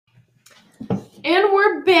And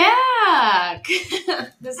we're back.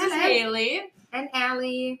 This is Haley. And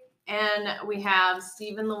Allie. And we have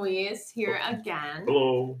Steve and Louise here again.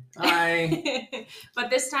 Hello. Hi. But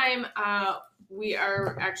this time we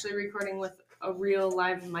are actually recording with a real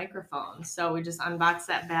live microphone. So we just unboxed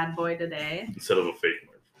that bad boy today. Instead of a fake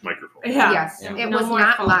microphone. Yeah. Yes, Yeah. it No was more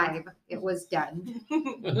not phone. live. It was dead.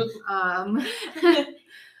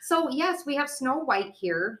 So yes, we have Snow White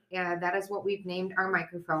here. That is what we've named our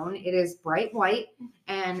microphone. It is bright white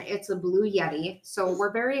and it's a blue Yeti. So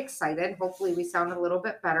we're very excited. Hopefully we sound a little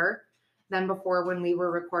bit better than before when we were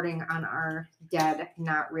recording on our dead,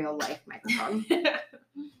 not real life microphone.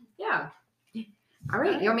 Yeah. All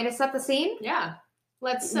right, you want me to set the scene? Yeah.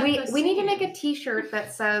 Let's set We the need to scene. make a t-shirt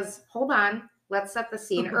that says, hold on, let's set the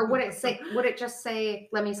scene. Or would it just say,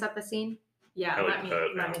 let me set the scene? Yeah, I like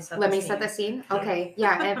let me set Let the me scene. set the scene. Okay.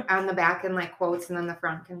 Yeah. And on the back in like quotes, and then the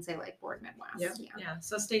front can say like Board Midwest. Yep. Yeah.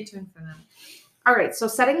 So stay tuned for that. All right. So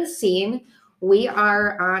setting the scene, we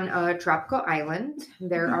are on a tropical island.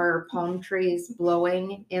 There are palm trees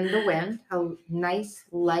blowing in the wind, a nice,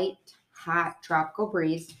 light, hot tropical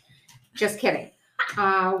breeze. Just kidding.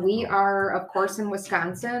 We are, of course, in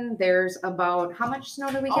Wisconsin. There's about, how much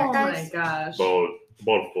snow do we get, Oh guys? my gosh. About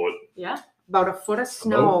a foot. Yeah. About a foot of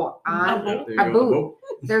snow on Yeah, there a you boot. go.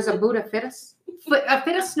 There's a boot of fit of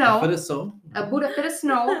snow. But it's so. A boot of fit of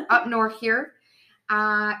snow up north here.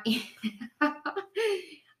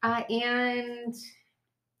 And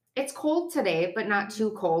it's cold today, but not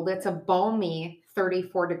too cold. It's a balmy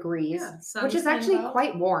 34 degrees, Yeah, which is actually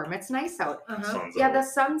quite warm. It's nice out. Uh-huh. Sun's Yeah, out. the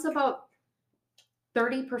sun's about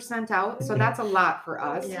 30% out, so that's a lot for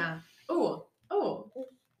us. Yeah. Oh.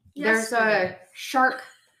 There's a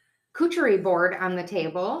charcuterie board on the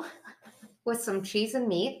table with some cheese and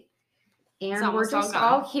meat. It's And we're almost all just gone.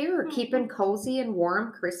 all here keeping cozy and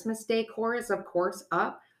warm. Christmas decor is, of course,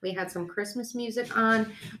 up. We had some Christmas music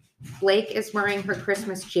on. Blake is wearing her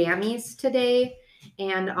Christmas jammies today.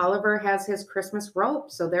 And Oliver has his Christmas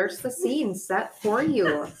rope. So there's the scene set for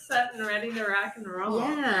you. Set and ready to rock and roll.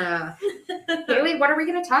 Yeah. Haley, what are we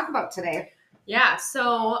going to talk about today? Yeah,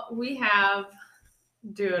 so we have,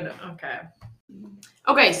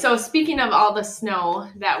 Okay, so speaking of all the snow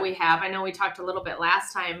that we have, I know we talked a little bit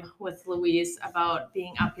last time with Louise about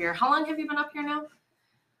being up here. How long have you been up here now?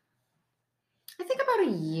 I think about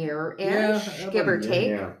a year-ish, Yeah, give or about a take.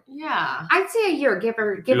 year, Yeah. I'd say a year, give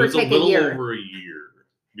or It take was a a little year. over a year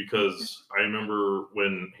because I remember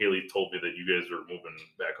when Haley told me that you guys were moving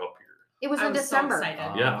back up here. It was I in was so December.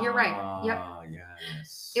 excited. Yeah. You're right. Yep.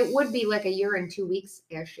 Yes. It would be like a year and 2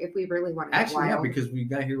 weeks-ish if we really wanted Actually, it yeah, wild. because we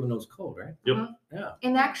got here when it was cold, right? Yep. Mhm. Yeah.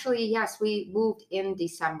 And actually, yes, we moved in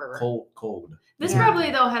December. Cold. This Yeah.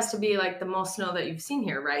 probably, though, has to be like the most snow that you've seen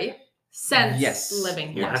here, right? Since Yes.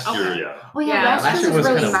 living here. Last Okay. year, yeah. Oh yeah, Yeah, last last year year was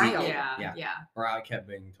was really kinda mild. Yeah. Yeah. Or I kept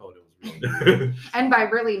being told it was yeah. really And by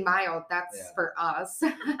really mild, that's Yeah. for us.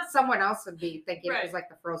 Someone else would be thinking it Right. was like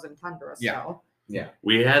the frozen tundra Yeah. snow.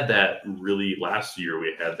 We had that last year,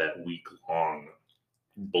 we had that week long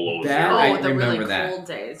below That- Oh, zero. I the really remember that. cold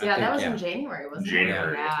days. I Yeah, think, that was yeah. in January, wasn't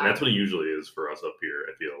January. it? Yeah. And that's what it usually is for us up here,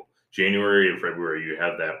 I feel. January and February, you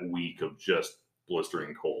have that week of just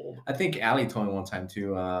blistering cold. I think Allie told me one time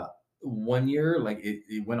too. 1 year, like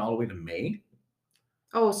it went all the way to May.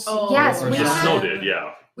 Oh, Oh, yes, or we The just had snow did,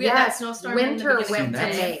 yeah. We had that yes, snowstorm in the winter beginning went of to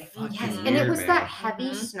May. May. Fucking Yes, year, and it was man. that heavy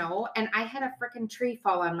Mhm. snow, and I had a freaking tree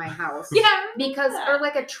fall on my house. Yeah. Because, or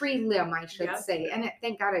like a tree limb, I should Yep. say. And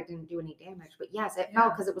thank God it didn't do any damage. But yes, it Yeah. fell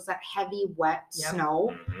because it was that heavy, wet Yep.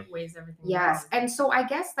 snow. Mhm. Weighs everything Yes. down. And so I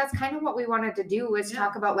guess that's kind of what we wanted to do is Yeah.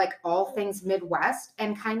 talk about like all things Midwest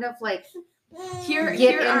and kind of like, Here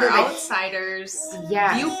Get are into the- outsiders'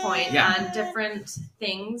 Yes. viewpoint Yeah. on different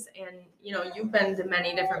things, and you've been to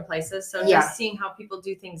many different places, so Yeah. just seeing how people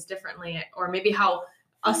do things differently, or maybe how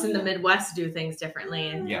us in the Midwest do things differently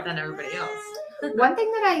Yeah. than everybody else. one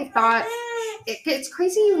thing that I thought, it's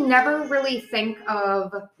crazy you never really think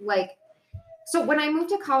of like, so when I moved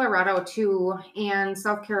to Colorado too and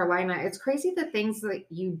South Carolina, it's crazy the things that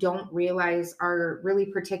you don't realize are really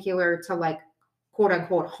particular to like quote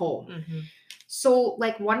unquote home. Mm-hmm. So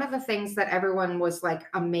like one of the things that everyone was like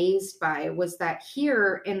amazed by was that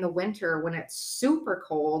here in the winter when it's super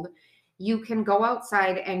cold, you can go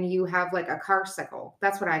outside and you have like a carsicle.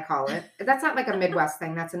 That's what I call it. That's not like a Midwest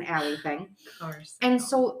thing. That's an alley thing. Of course. And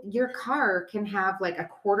so your car can have like a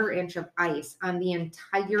 1/4 inch of ice on the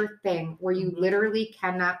entire thing where you Mhm. literally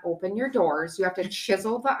cannot open your doors. You have to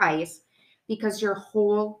chisel the ice because your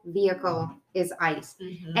whole vehicle is ice.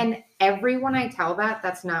 Mhm. And everyone I tell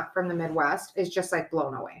that's not from the Midwest is just like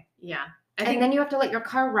blown away. Yeah. And then you have to let your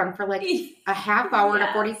car run for like a half hour to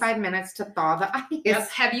Yes. 45 minutes to thaw the ice. Yes.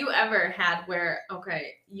 Have you ever had where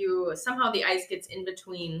you somehow the ice gets in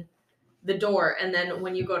between the door, and then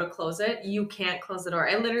when you go to close it, you can't close the door?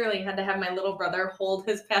 I literally had to have my little brother hold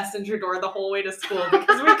his passenger door the whole way to school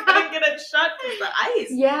because we couldn't get it shut because the ice.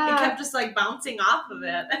 Yeah. It kept just like bouncing off of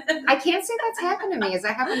it. I can't say that's happened to me. Has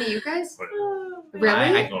that happened to you guys?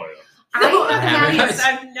 Really? Oh, yeah.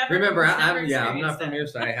 I've never. Remember, I'm not experienced from it. here,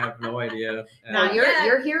 so I have no idea. No,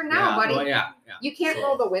 you're here now, buddy. Well, yeah. You can't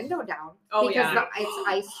roll the window down because it's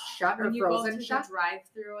ice shut or When you go frozen through shut. the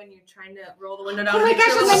drive-through and you're trying to roll the window down. Oh my get your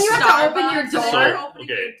gosh, and little then you have to open your Starbucks, door. and So, you're opening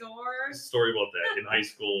okay. your door. Story about that. In high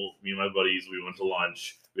school, me and my buddies, we went to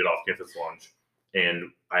lunch. We had off-campus lunch,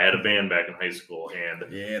 and I had a van back in high school,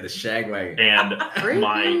 and Yeah, the shag wagon. and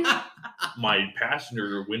my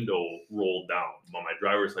passenger window rolled down, but my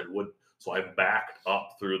driver's side wouldn't. So I backed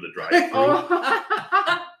up through the drive-through.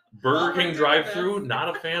 Oh. Burger King my drive-through, goodness.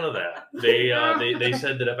 not a fan of that. They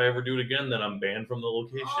said that if I ever do it again, then I'm banned from the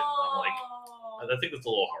location. I'm like, I think that's a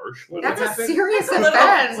little harsh. But That's What a happened? serious It's a little-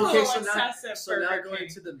 offense. it's a Okay, little so now, excessive so now Burger going King.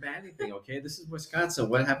 to the banning thing, okay? This is Wisconsin.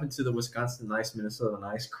 What happened to the Wisconsin nice, Minnesota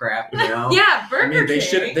nice crap, you know? Yeah, Burger I mean, they King.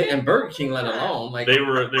 should, and Burger King let alone. Like, they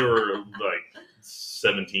were like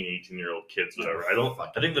 17, 18-year-old kids, whatever.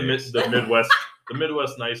 I think the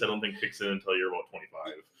Midwest nice, I don't think kicks in until you're about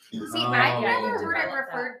 25. See, Oh, I've yeah, never you heard do it like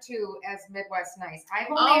referred to as Midwest nice. I've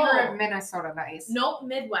only heard of Minnesota nice. Nope,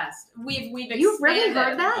 Midwest. We've You've really expanded.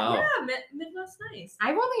 heard that? Oh. Yeah, Midwest nice.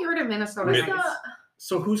 I've only heard of Minnesota Mid- nice.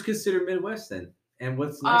 so who's considered Midwest then? And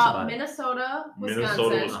what's nice about it? Minnesota, Minnesota,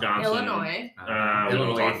 Wisconsin, Wisconsin. Illinois. We don't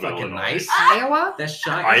Illinois talk ain't about fucking Illinois. nice. Iowa? That's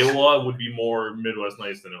shy. Iowa would be more Midwest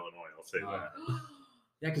nice than Illinois, I'll say Oh. that.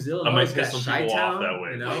 Yeah, because I Illinois might got piss some people off Chi-Town, that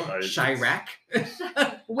way, you but know, I-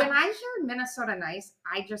 Chirac. When I hear Minnesota nice,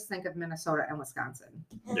 I just think of Minnesota and Wisconsin.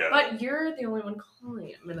 Yeah. But you're the only one calling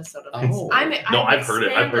it Minnesota nice. Oh. No, I've heard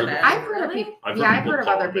it. I've heard it. I've heard of Really? people. I've Yeah, I've people heard of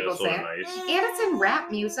call other it people say Minnesota it. nice. And it's in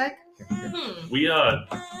rap music. We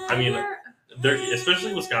I mean, there,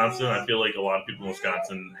 especially Wisconsin, I feel like a lot of people in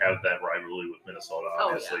Wisconsin have that rivalry with Minnesota. Oh,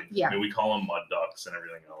 Obviously, yeah. I mean, we call them mud ducks and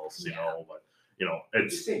everything else, you Yeah. know. But you know, Did you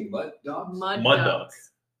it's say mud dogs? Mud Mud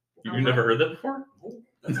ducks. you've never heard that before.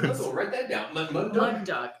 Write that down. Mud Mud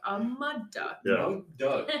duck. A mud duck. Yeah. Mud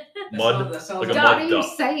dog. Mud- That sounds like a What mud are you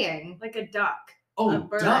duck. saying? Like a duck. Oh, a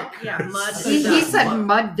bird. duck. Yeah, mud. He duck. said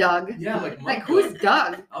mud Doug. Yeah, like mud Like, duck. who's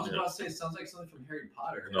Doug? I was about to say it sounds like something from Harry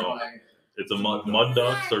Potter. No. It's a mud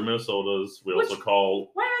ducks or Minnesotas. We also Which-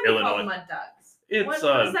 call Why are they Illinois. called mud ducks? it's What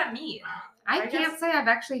does that mean? I I can't guess- say I've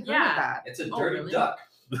actually heard Yeah. of that. It's a Oh, dirty really? duck.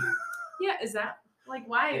 Yeah, is that like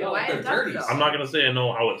why? Yeah, why like a they're duck dirty. though? I'm not gonna say I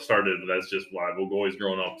know how it started, but that's just why we've always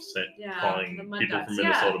grown up Yeah, the calling mud people ducks. from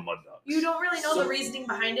Minnesota mud ducks. You don't really know So- the reasoning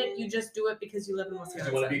behind it. You just do it because you live in Because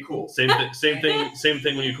you want to Wisconsin. be cool. Same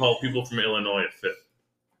thing when you call people from Illinois a fib,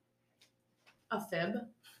 A fib.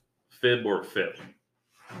 fib or fib.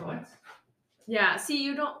 What? Yeah. See,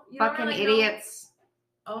 you don't Fucking really know- idiots.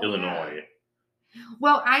 Oh, Illinois.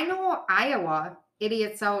 Well, I know Iowa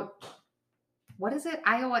idiots out. What is it?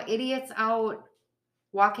 Iowa idiots out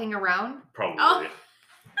walking around. Probably. Oh.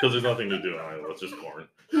 Because there's nothing to do in Iowa. It's just corn.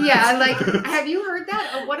 Yeah, like have you heard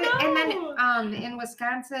that? Or what? And No. then in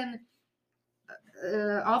Wisconsin,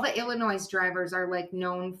 all the Illinois drivers are like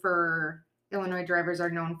known for. Illinois drivers are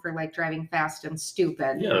known for like driving fast and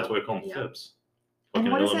stupid. Yeah, that's why I call them Yeah. fibs. And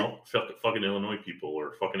Fucking what is Illinois, fucking Illinois people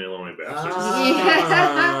or fucking Illinois bastards.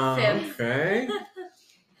 Ah, Fibs. okay.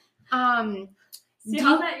 See Do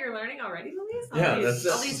all you- that you're learning already, Louise? Yeah, all these, that's-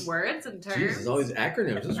 all these words and terms. Jesus, all these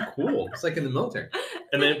acronyms. This is cool. It's like in the military.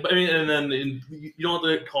 And then, you don't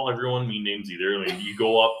have to call everyone mean names either. I mean, you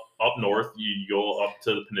go up north, you go up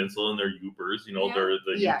to the peninsula, and they're Yoopers. You know, Yeah. they're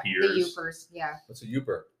the Yeah, Yoopers. the Yoopers. Yeah. What's a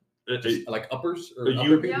Youper? Uh, Just like uppers or uh, upper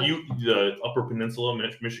you, people? the Upper Peninsula,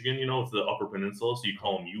 Michigan. You know, it's the Upper Peninsula, so you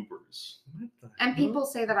call them Yoopers. And people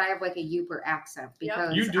say that I have like a Youper accent Yeah.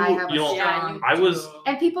 because You do, I have you know, a strong. you I was- do.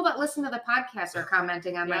 And people that listen to the podcast are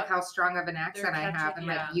commenting on like Yep. how strong of an accent I catchy, have and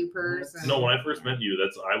like yeah. Youpers. And... No, when I first met you,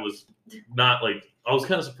 I was not like, I was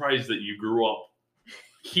kind of surprised that you grew up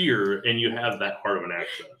here and you have that hard of an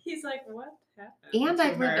accent. He's like, what happened? And to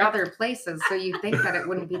I've lived her? other places, so you think that it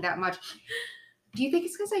wouldn't be that much. Do you think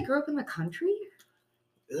it's because I grew up in the country?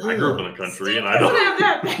 I grew up in the country, and I Doesn't don't.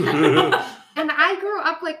 have that. And I grew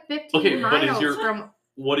up like 15 Okay, but is miles your- from.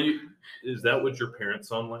 What do you? Is that what your parents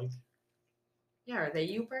sound like? Yeah, are they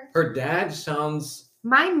Youper? Her dad sounds.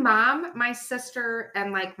 My mom, my sister,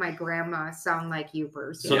 and like my grandma sound like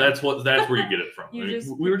Youpers. So Yeah. that's where you get it from. You I mean,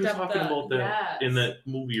 just we were picked just up talking the- about that yes. in that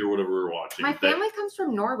movie or whatever we were watching. My that- family comes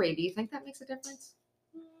from Norway. Do you think that makes a difference?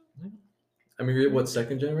 I mean, you're what,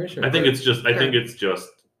 second generation? I think it's just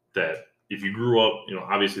that if you grew up,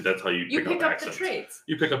 obviously that's how you You pick up the accents. traits.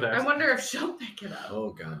 You pick up I accents. wonder if she'll pick it up.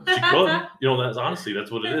 Oh god. She could. That's honestly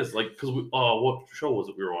that's what it is. Like, because what show was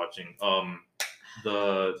it we were watching?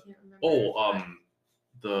 The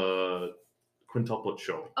the quintuplet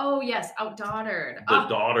show. Oh yes, Outdaughtered. The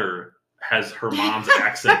daughter has her mom's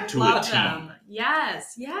accent to a Love T. them.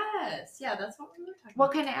 Yes. Yeah, that's what we were talking What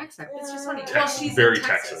about. kind of accent? It's just funny. Texas, she's very in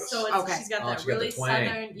Texas, Texas. so Okay. she's got Oh, that she got the really twang.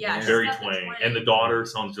 southern. Yeah, she's Very got the twang. And the daughter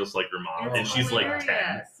sounds just like her mom, Oh, and she's like 10.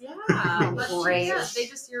 hilarious. Yeah, but Great.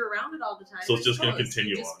 you're around it all the time. So it's I just gonna suppose.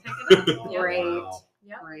 continue You just on. pick it up. Great. Wow.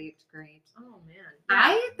 Yep. Great. Oh man.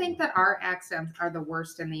 I think that our accents are the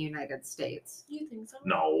worst in the United States. You think so?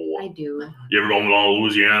 No. I do. You ever go to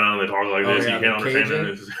Louisiana and they talk like Oh, this? yeah, You can't the understand Cajun? it.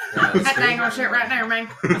 It's just- Yeah, that's That crazy. dang old shit right there, man.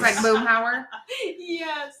 It's like Boomhauer.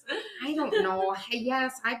 Yes. I don't know.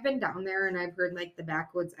 Yes, I've been down there and I've heard like the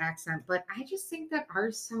backwoods accent, but I just think that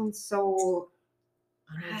ours sounds so.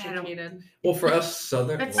 Uneducated. Well, for us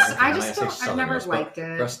Southern, It's, well, I when just say don't. I've never Southerners, but liked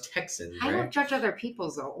it. For us Texans, I right? don't judge other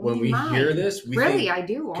people's though. When only we mine. hear this, we really, think I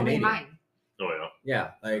do. Only Canadian. mine. Oh yeah.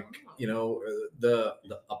 Yeah, like the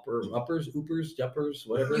uppers, oopers, jumpers,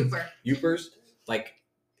 whatever, Uber. youpers, like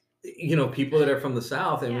people that are from the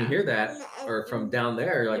South, and we Yeah. hear that or from down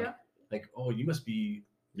there, like Yeah. like oh, you must be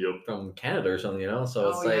Yep. from Canada or something, So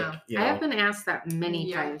it's Oh, like yeah. I have been asked that many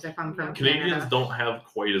Yeah. times if I'm from Canadians Canada. don't have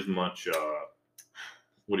quite as much.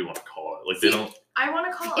 What do you want to call it? Like they See, don't. I want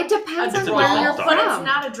to call it. It depends a on drawl, where you're but but from. it's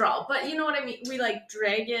not a drawl. But you know what I mean. We like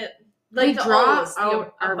drag it. We Like the draw O's, the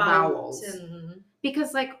out our about vowels. and-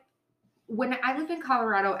 Because like when I lived in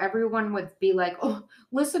Colorado, everyone would be like, "Oh,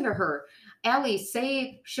 listen to her, Allie.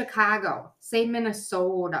 Say Chicago. Say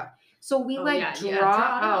Minnesota." So we Oh, like yeah, draw yeah, draw it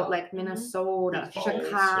out out. like Minnesota, Those vowels, yeah.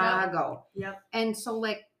 Chicago, Yep. and so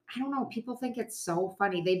like I don't know. People think it's so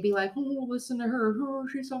funny. They'd be like, "Oh, listen to her. Oh,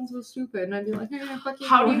 she sounds so stupid," and I'd be like, "Hey, fuck you."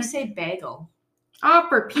 How do you say bagel? Oh,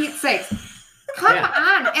 for Pete's sake. Come Yeah,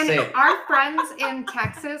 on. And say it. our friends in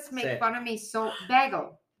Texas Say make it. fun of me so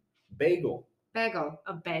bagel. bagel.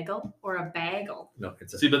 A bagel or a bagel? No,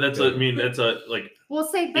 it's a See, but that's like We'll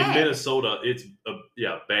say in bag. Minnesota, it's a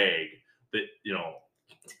bag that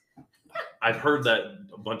I've heard that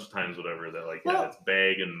a bunch of times. Whatever that like Well- it's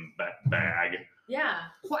bag and bag. Yeah.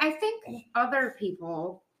 Well, I think other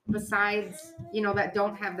people besides, that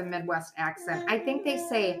don't have the Midwest accent, I think they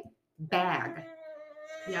say bag.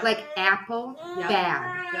 Yeah. Like apple, Yeah.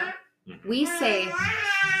 bag. Yeah. Mhm. We say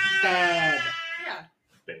bag, Yeah.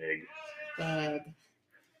 Bag. bag,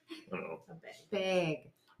 I don't know. A bag. bag.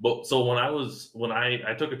 But so when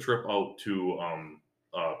I took a trip out to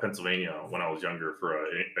Pennsylvania when I was younger for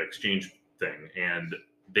an exchange thing, and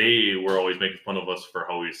they were always making fun of us for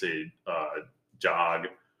how we say jog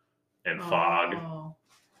and fog. Oh.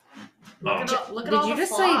 Um, Look at Did all you the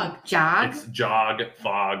just fog. say jog? It's jog,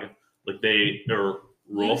 fog, like they or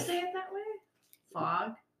You roof, say it that way?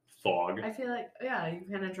 Fog. fog. I feel like you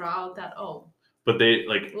kind of draw out that But they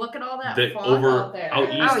like Look at all that they fog over out there. out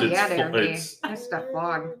east. Oh, yeah, there, it's That's the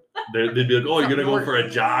fog. they'd be like, oh, you're gonna go Something for a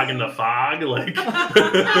jog in the fog, like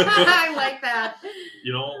I like that. They'd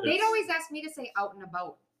it's- always ask me to say out and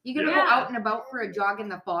about. You gonna Yeah. go out and about for a jog in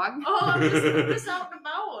the fog? Oh, I'm just out and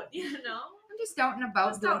about, I'm just out and about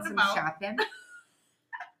Just doing out and some about. shopping.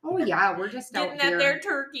 Oh yeah, we're just out Getting here. at their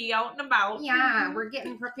turkey out and about. Yeah, we're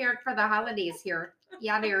getting prepared for the holidays here.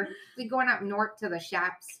 Yeah, we going up north to the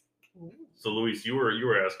shops. So Luis, you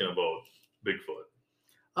were asking about Bigfoot.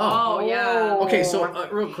 Oh, yeah. Okay, so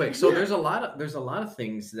real quick, so there's a lot of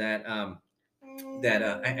things that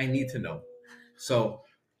I need to know. So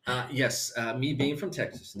yes, me being from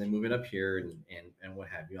Texas and then moving up here and what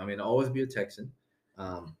have you. I mean, I'll always be a Texan.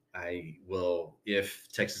 I will, if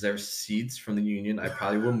Texas ever secedes from the Union, I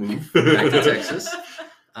probably will move back to Texas.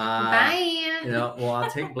 Bye. Well, I'll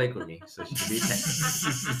take Blake with me, so she can be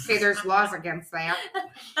Texan. Okay, there's laws against that.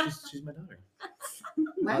 She's my daughter.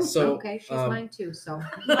 Well, So, okay, she's um, mine too. So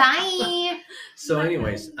bye. So,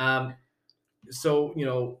 anyways, so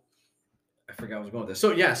I forgot I was going with this.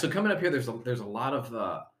 So yeah, so coming up here, there's a lot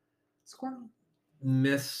of Squirrel.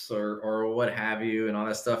 myths or what have you and all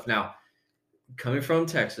that stuff. Now, coming from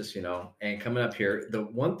Texas, and coming up here, the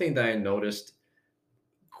one thing that I noticed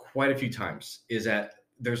quite a few times is that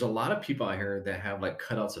there's a lot of people out here that have like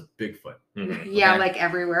cutouts of Bigfoot. Mhm. Yeah, Okay. like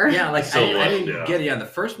everywhere. Yeah, like So I what? didn't Yeah. get it. Yeah, the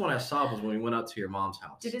first one I saw was when we went out to your mom's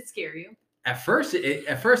house. Did it scare you? At first, it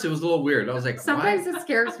was a little weird. I was like, Sometimes why? it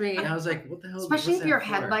scares me, And I was like, what the hell? especially what's if your that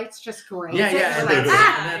for? headlights just graze. Yeah, it, yeah, you're and like, that's,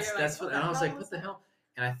 ah! and that's You're what. like, And I was like, what what the the hell?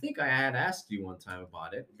 And I think I had asked you one time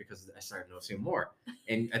about it because I started noticing more.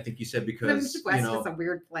 And I think you said The because Midwest is a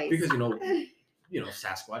weird place. because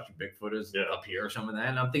Sasquatch or Bigfoot is Yeah. up here or something like that.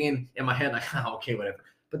 And I'm thinking in my head, like, okay, whatever.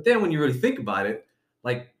 But then when you really think about it,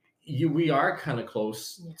 like we are kind of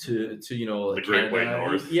close to The Great White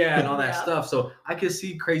North. Yeah, and all that Yeah. stuff. So I could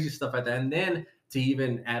see crazy stuff like that. And then to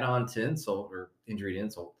even add on to insult or injury to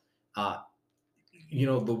insult,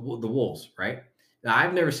 the wolves, right? Now,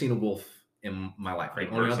 I've never seen a wolf in my life, right?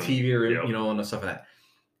 In Only on person. TV or Yep. and stuff like that.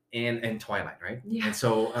 And Twilight, right? Yeah. And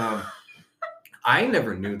so I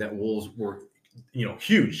never knew that wolves were,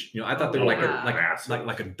 huge. I thought they were Yeah.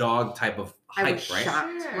 like a dog type of I height, was right?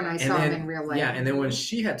 shocked when I And saw then, him in real life. yeah, and then when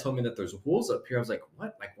she had told me that there's wolves up here, I was like,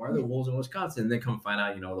 what? Like, why are there wolves in Wisconsin? And then come find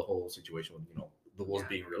out, the whole situation with, the wolves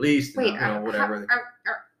being released, Wait, and, whatever.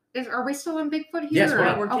 are we still in Bigfoot here? Yes, or-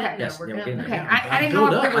 we're okay. getting Yes, there. yeah, We're we're getting getting there. Okay, I didn't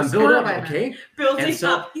build know up, if we were I'm build up, squirreling. okay? Building And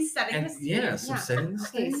so- up. He's setting the And stage. yeah, so Yeah. setting the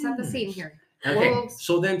Okay, set the stage. scene here. Okay, Wolves.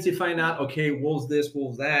 so then to find out, okay, wolves this,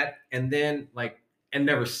 wolves that, and then and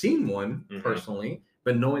never seen one Mhm. personally,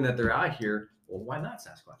 but knowing that they're out here, well, why not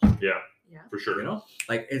Sasquatch? Yeah, Yeah. for sure.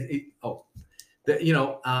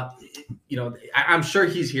 I'm sure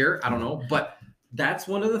he's here. I don't know, but that's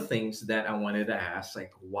one of the things that I wanted to ask.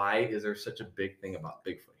 Like, why is there such a big thing about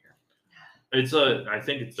Bigfoot here? I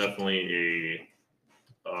think it's definitely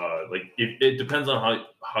it depends on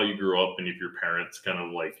how you grew up and if your parents kind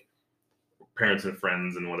of like parents and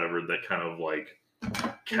friends and whatever that kind of like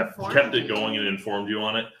kept it going and informed you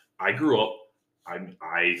on it. I grew up.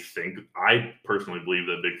 I personally believe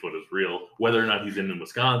that Bigfoot is real. Whether or not he's in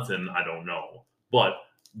Wisconsin, I don't know. But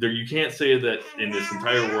you can't say that in this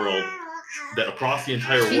entire world, that across the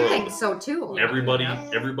entire She world, thinks so too.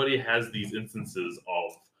 everybody has these instances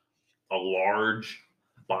of a large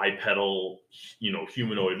bipedal,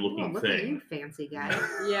 humanoid-looking Look at thing. you, fancy guy.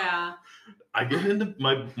 Yeah. I get into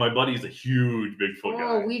my buddy's a huge Bigfoot guy.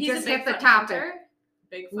 Oh, we He's just a hit the Bigfoot topic. hunter.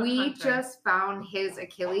 Bigfoot We hunter. just found his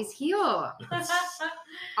Achilles heel.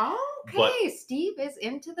 Okay, But- Steve is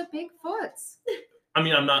into the Bigfoots. I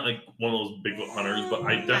mean, I'm not like one of those Bigfoot hunters, but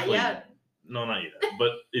I Not definitely yet. no, not yet.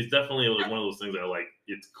 But it's definitely like one of those things that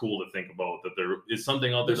it's cool to think about that there is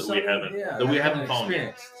something out there that we haven't found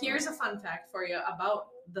yet. Here's a fun fact for you about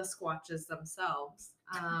the squatches themselves.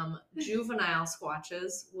 Juvenile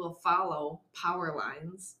squatches will follow power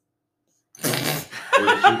lines.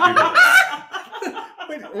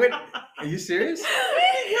 Wait, are you serious?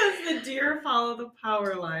 Because the deer follow the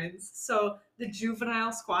power lines. So the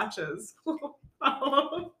juvenile squatches will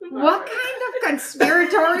follow the power What lines. kind of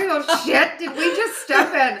conspiratorial shit did we just step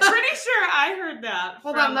in? Pretty sure I heard that.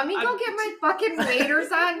 Hold from on, let me go get my fucking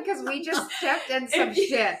waders on because we just stepped in some If you-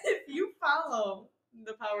 shit. If you follow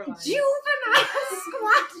the power lines. Juvenile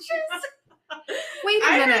squatches. Wait a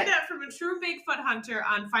I minute. heard that from a true Bigfoot hunter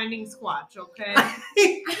on Finding Squatch, okay?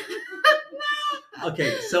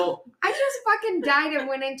 Okay, so I just fucking died and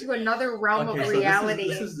went into another realm okay, of so reality.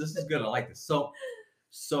 This is good. I like this.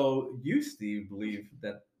 So you, Steve, believe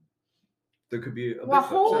that there could be a Well, Bigfoot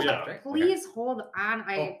hold Yeah. Sasquatch, right? Please hold on.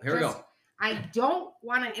 Okay. Here we go. I don't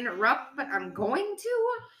want to interrupt, but I'm going to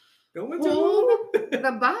Go hold into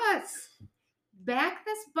the bus. Back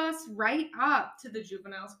this bus right up To the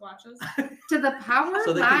juvenile squatches. to the power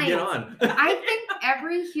so they lines. can get on. I think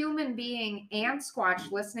every human being and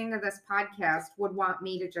Squatch listening to this podcast would want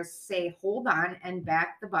me to just say, hold on, and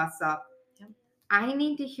back the bus up. Yep. I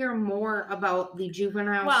need to hear more about the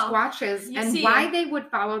juvenile Well, Squatches you and see- why they would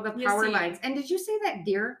follow the you power see- lines. And did you say that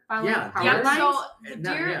deer follow Yeah, power deer. lines? So the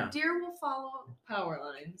No, deer, yeah. deer will follow power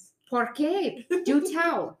lines. Por qué? Do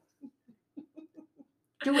tell.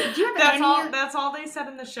 Do you have That's all they said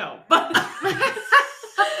in the show. But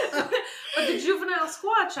but the juvenile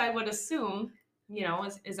squatch, I would assume,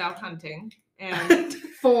 is out hunting and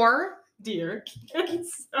for? deer. So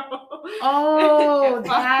Oh,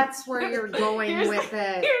 that's where you're going Here's with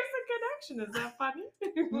it. Here's the connection. Is that funny?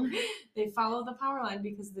 They follow the power line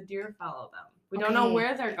because the deer follow them. We don't know Okay.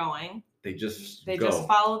 where they're going. They just They go. just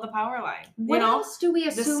follow the power line. What else do we The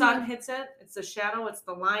assume? sun hits it. It's the shadow. It's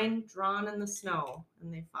the line drawn in the snow,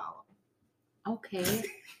 and they follow. Okay.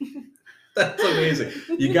 That's amazing.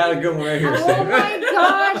 You got a good one right here, Oh Steve. my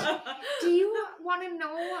gosh. Do you want to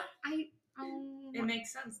know? It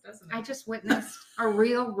makes sense, doesn't it? I just witnessed a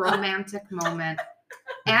real romantic moment.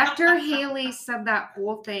 After Haley said that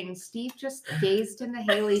whole thing, Steve just gazed into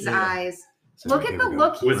Haley's Yeah. eyes. So Look here at the we go.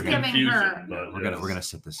 look he's With giving confusion, her. but We're gonna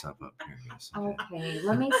set this up here. Yes. Okay,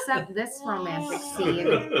 let me set this romantic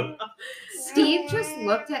scene. Steve just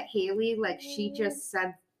looked at Haley like she just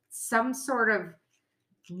said some sort of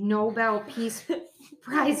Nobel Peace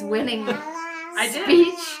Prize winning I did.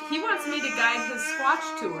 speech. He wants me to guide his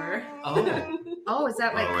Squatch tour. Oh, Oh, is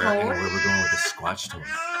that like we're code? going with the Squatch tour.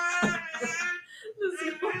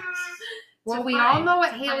 Well, we all find- know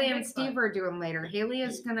what to Haley find and Bigfoot. Steve are doing later. Haley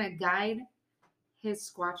is going to guide his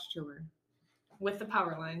Squatch tour. With the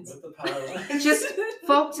power lines. With the power lines. Just,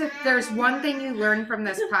 folks, if there's one thing you learn from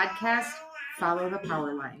this podcast, follow the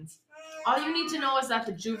power lines. All you need to know is that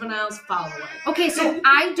the juveniles follow it. Okay, so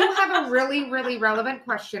I do have a really, really relevant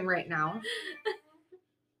question right now.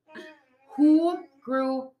 Who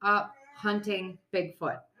grew up hunting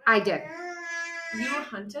Bigfoot? I did. You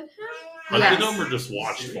hunted him? Hunted Yes. them or just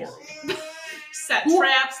watched for them? Set Who-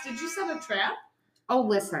 traps. Did you set a trap? Oh,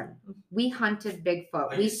 listen. We hunted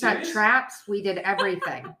Bigfoot. Are We you set serious? traps. We did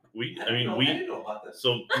everything. I I mean, didn't know about this.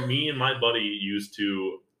 So me and my buddy used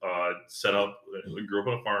to set up. We grew up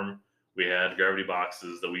on a farm. We had gravity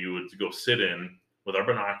boxes that we would go sit in with our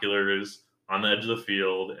binoculars on the edge of the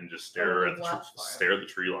field and just stare Oh, at the watch fire. stare at the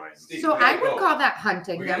tree lines. Steve, So we gotta I would go. call that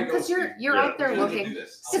hunting We them gotta go, because you're Steve. you're Yeah. out there We gotta looking. do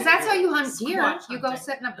this. Because that's how you hunt deer. Squatch You go hunting.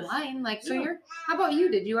 sit in a blind, like so. Yeah. You're. How about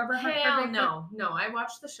you? Did you ever hunt for Hell Bigfoot? no. I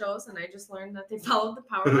watched the shows and I just learned that they followed the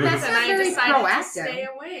power That's lines and not I very decided proactive. to stay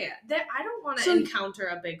away. I don't want to So encounter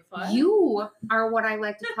a Bigfoot. You are what I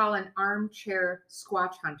like to call an armchair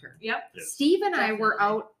Squatch hunter. Yep. Yes. Steve and I were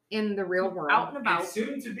Definitely. out in the real world, Out and about. And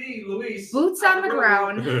soon to be Luis. boots on the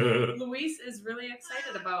ground. Luis is really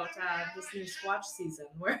excited about this new Squatch season.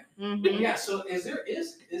 Where Mhm. Yeah. So is there a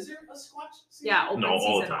Squatch? Season? yeah, open No, all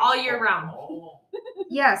the season time. all year round. Oh.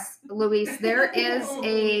 Yes, Luis, there is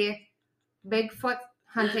a Bigfoot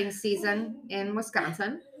hunting season in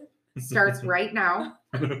Wisconsin. Starts right now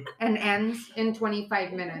and ends in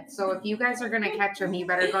 25 minutes. So if you guys are going to catch them, you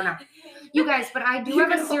better go now. You guys, but I do You have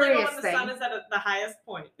can a only go serious when the sun thing is at the highest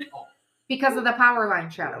point. because of the power line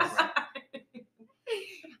shadows.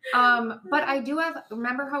 Right. But I do have,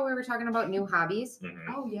 remember how we were talking about new hobbies? Mhm.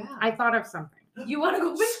 Oh yeah. I thought of something. You want to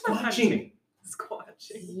go Bigfoot hunting?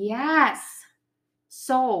 Squatching. Squatching. Yes.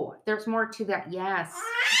 So there's more to that. Yes.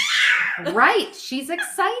 Right. She's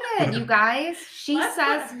excited, you guys. She Let's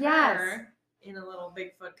says put yes. her in a little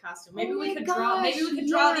Bigfoot costume. Maybe Oh we my could draw. Maybe we gosh, could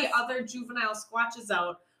draw the yes. other juvenile squatches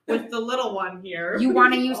out with the little one here. You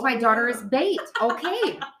want to use my daughter as bait.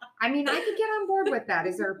 Okay. I mean, I could get on board with that.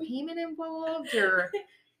 Is there a payment involved or?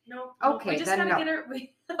 No. Okay, We just then gotta no. get her.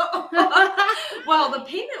 Well, the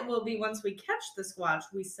payment will be once we catch the squatch.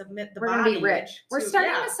 We submit the We're body. going to be rich. We're to-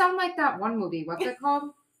 starting yeah. to sound like that one movie. What's it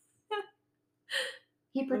called?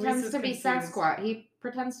 He pretends is to be confused. Sasquatch. He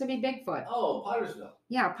pretends to be Bigfoot. Oh, Pottersville.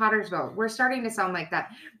 Yeah, Pottersville. We're starting to sound like that.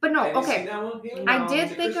 But no, Have you okay. seen that one, Haley? No. I did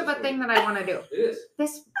It's a think of a Christmas thing movie. that I want to do. It is.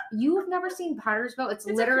 This you've never seen Pottersville? It's It's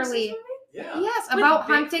a literally Christmas Yeah. yes, With about Bigfoot?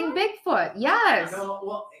 hunting Bigfoot. Yes. No,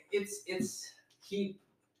 well, it's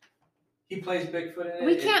he plays Bigfoot in it.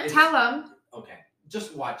 We can't tell him. Okay,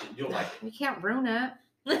 just watch it. You'll like it. We can't ruin it.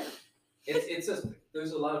 It's just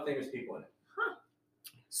there's a lot of famous people in it.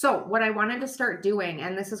 So, what I wanted to start doing,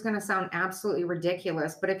 and this is going to sound absolutely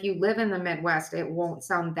ridiculous, but if you live in the Midwest, it won't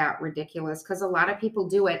sound that ridiculous because a lot of people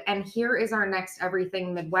do it. And here is our next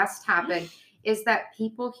Everything Midwest topic is that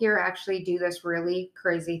people here actually do this really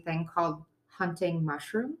crazy thing called hunting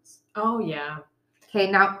mushrooms. Oh yeah. Okay,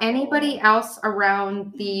 now anybody else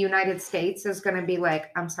around the United States is going to be like,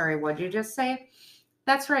 I'm sorry, what'd you just say?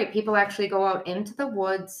 That's right. People actually go out into the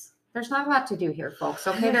woods. There's not a lot to do here, folks.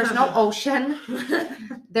 Okay, there's no ocean.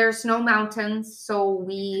 There's no mountains, so You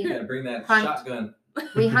we gotta bring that Hunt. shotgun.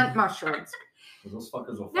 hunt mushrooms. Those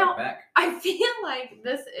fuckers will fight Now- back. I feel like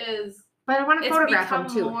this is. But I want to It's photograph them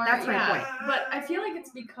become too. more. That's my yeah, point. But I feel like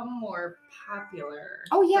it's become more popular.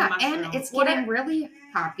 Oh the yeah, and mushrooms. it's What getting are- really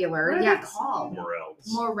popular. What are they Yes. called? Morels.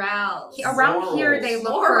 Morels. Around here they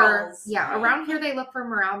look Morels. for Right. around here they look for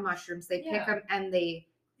morel mushrooms. They pick Yeah. them and they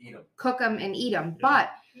You know, cook them and eat them. Yeah. But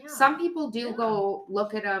Yeah. some people do Yeah. go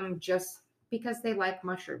look at them just because they like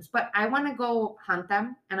mushrooms. But I want to go hunt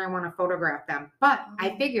them and I want to photograph them. But I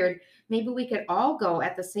Oh. figured maybe we could all go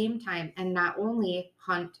at the same time and not only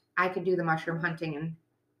hunt, I could do the mushroom hunting and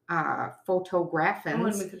photographing. And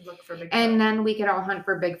when we could look for Bigfoot. And then we could all hunt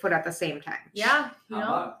for Bigfoot at the same time. yeah, you how know,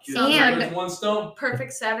 about kill sounds two And- birds with one stone?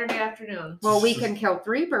 perfect Saturday afternoon. Well, we can kill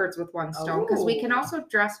 3 birds with one stone because we can Oh. also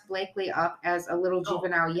dress Blakely up as a little Oh.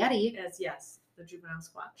 juvenile yeti. As yes, the juvenile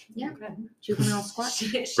squatch. Yeah. Okay. Juvenile squat.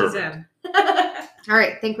 She's Perfect. in. All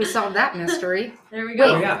right, think we solved that mystery. There we Wait.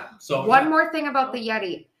 go. Oh yeah. So One yeah. more thing about the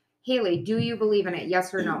yeti. Haley, do you believe in it?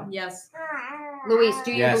 Yes or no? Yes. Luis,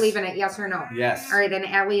 do you Yes. believe in it? Yes or no? Yes. All right, and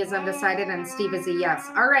Allie is undecided, and Steve is a yes.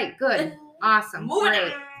 All right, good. Awesome. Moving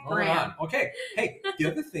Great. on. Hold Graham. on. Okay. Hey, the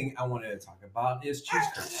other thing I wanted to talk about is cheese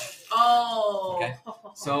curds. Oh. Okay.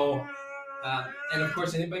 So, and of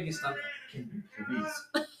course, anybody can stop.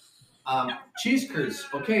 Cheese curds.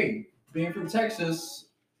 Okay, being from Texas,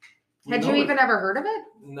 Had you even ever heard of it?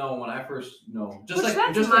 No, when I first no, Which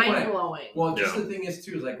that's mind blowing. Well, just the thing is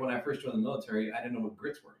too is like when I first joined the military, I didn't know what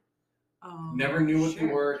grits were. Oh, Never knew what they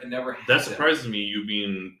were and never had That them. surprises me, you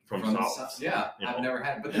being from the South. Yeah, you I've know? never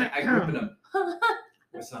had it. But then I grew up in a.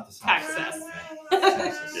 It's not the South. Texas. Okay.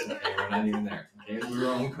 Texas. Yeah. Okay, we're not even there. Okay, we're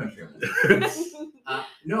our own country.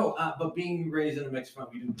 But being raised in a mixed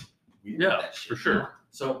family, we didn't have that shit. for sure.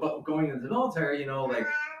 So, but going into the military, like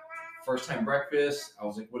first time breakfast, I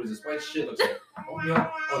was like, "What is this white shit?" Looks like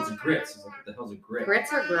oatmeal. Oh, it's grits. I was like, "What the hell's a grit?"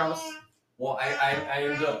 Grits are gross. Well, I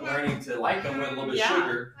ended up learning to like them with a little bit of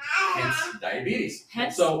sugar, hence diabetes.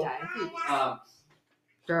 Diabetes.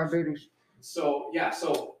 Diabetes. So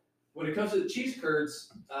when it comes to the cheese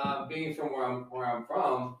curds, being from where I'm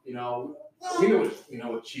from, we know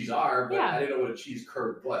what cheese are, but I didn't know what a cheese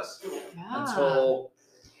curd was until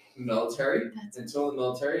the military.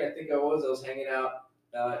 I think I was hanging out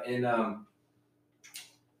in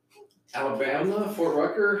Alabama, Fort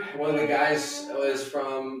Rucker. One of the guys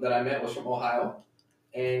that I met was from Ohio,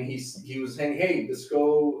 and he was saying, "Hey, let's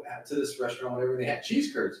go to this restaurant, whatever." They had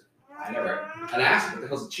cheese curds. I asked him what the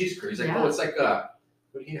hell's a cheese curd. He's like, "Oh, it's like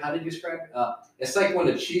how did you describe it? It's like when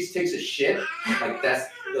the cheese takes a shit, like that's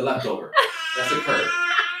the leftover. That's a curd."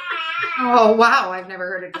 Oh wow, I've never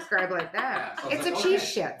heard it described like that. Yeah, so It's a cheese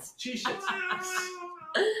shit. Cheese shits.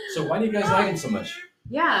 So why do you guys like them so much?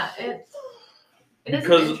 Yeah, it is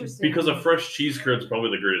interesting. Because a fresh cheese curd is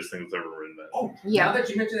probably the greatest thing that's ever been invented. Oh, yeah. Now that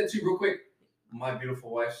you mentioned that too, real quick, my beautiful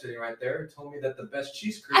wife sitting right there told me that the best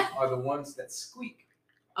cheese curds are the ones that squeak.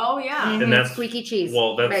 Oh yeah, And that's squeaky cheese.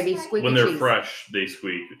 Well, that's baby, squeaky when they're cheese. fresh, they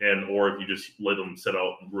squeak, or if you just let them sit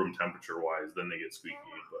out room temperature wise, then they get squeaky.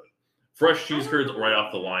 But fresh cheese curds right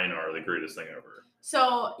off the line are the greatest thing ever.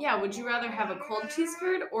 So yeah, would you rather have a cold cheese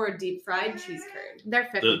curd or a deep fried cheese curd? They're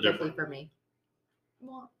 50-50 for me.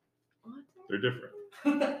 Well, what? They're different.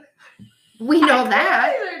 We know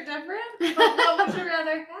that. They're different. But what would you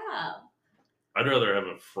rather have? I'd rather have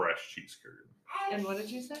a fresh cheese curd. And what did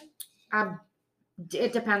you say?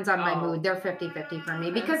 It depends on my mood. They're 50-50 for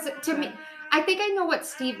me because to me, I think I know what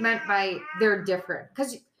Steve meant by they're different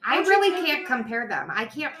because I really can't compare them. I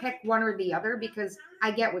can't pick one or the other because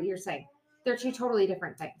I get what you're saying. They're two totally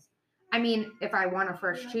different things. I mean, if I want a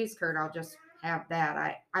fresh cheese curd, I'll just have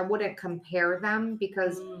that. I wouldn't compare them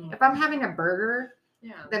because if I'm having a burger,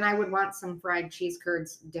 then I would want some fried cheese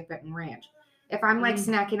curds, dip it in ranch. If I'm like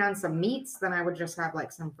snacking on some meats, then I would just have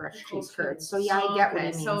like some fresh cheese curds. So yeah, I get what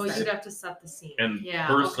you mean. So you'd have to set the scene. And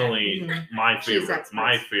personally, my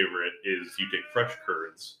favorite is you take fresh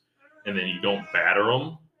curds and then you don't batter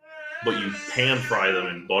them, but you pan fry them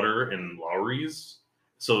in butter and Lowry's,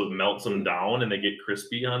 so it melts them down and they get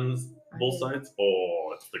crispy on both sides.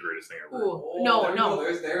 Oh, it's the greatest thing ever. Ooh,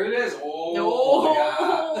 There it is. Oh,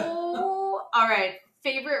 no. All right.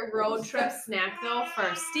 Favorite road trip snack though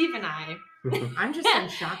for Steve and I. I'm just in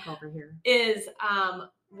shock over here. Is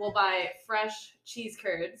we'll buy fresh cheese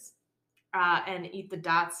curds and eat the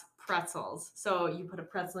Dots pretzels. So you put a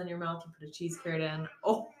pretzel in your mouth, you put a cheese curd in.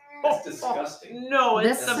 Oh, that's disgusting. No,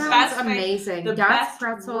 it's this the sounds best amazing. The Dots best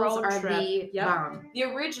pretzels road are trip. the bomb. The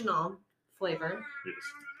original flavor. Yes.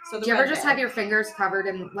 So Do you ever just have your fingers covered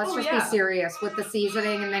and let's be serious with the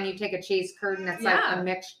seasoning and then you take a cheese curd and it's like a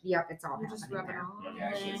mix. Yep, it's all just happening rub it there. all. Yeah,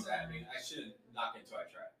 I shouldn't knock it until I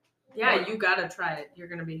try it. Yeah, you gotta try it. You're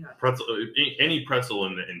gonna be hooked. Pretzel, any pretzel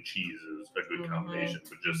and cheese is a good combination,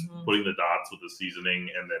 but just putting the Dots with the seasoning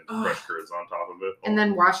and then fresh curds on top of it. And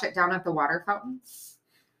then wash it down at the water fountain.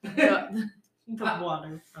 The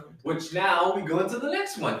water fountain. Which now we go into the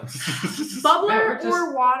next one. Bubbler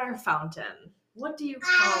or water fountain? What do you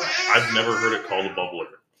call it? I've never heard it called a bubbler.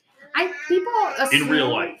 People assume, in real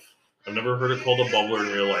life. I've never heard it called a bubbler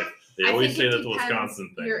in real life. They always say that's a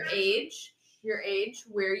Wisconsin thing. Your age,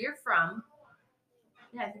 where you're from.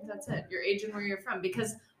 Yeah, I think that's it. Your age and where you're from.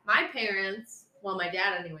 Because my parents, well, my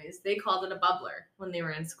dad anyways, they called it a bubbler when they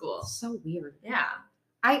were in school. So weird. Yeah.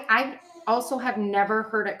 I also have never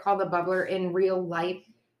heard it called a bubbler in real life.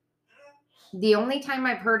 The only time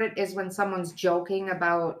I've heard it is when someone's joking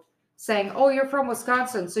about saying, "Oh, you're from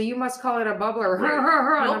Wisconsin, so you must call it a bubbler."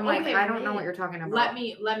 Right. And I'm like, I don't know what you're talking about. Let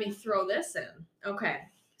me throw this in. Okay.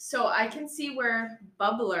 So I can see where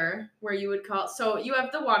bubbler, where you would call, so you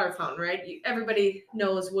have the water fountain, right? Everybody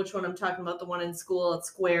knows which one I'm talking about. The one in school, it's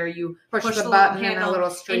square. You push the little button handle, and a little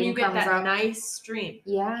stream and you get comes that up. nice stream.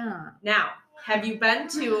 Yeah. Now, have you been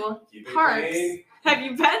to parks? Have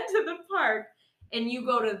you been to the park and you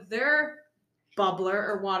go to their bubbler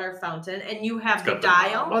or water fountain, and you have It's the got the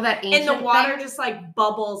dial. Oh, that And ancient the water thing? just like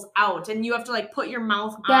bubbles out, and you have to like put your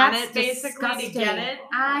mouth on That's it basically to get it.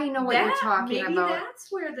 I know what you're talking maybe about. that's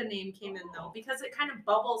where the name came in though, because it kind of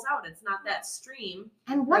bubbles out. It's not that stream.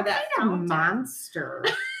 And what that kind of fountain. monster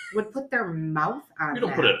would put their mouth on You don't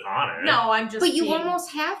that? put it on it. No, I'm just. But you being-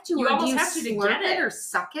 almost have to. You or do almost you have to slurp get it. or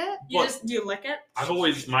suck it. Do you lick it? I've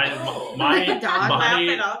always my Like a dog, lap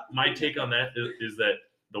it up. my take on that is that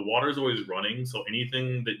the water is always running, so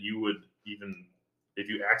anything that you would even if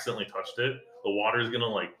you accidentally touched it, the water is gonna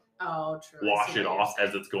like Oh, true. I wash see it what you're off saying.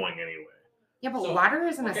 as it's going anyway. Yeah, but So, water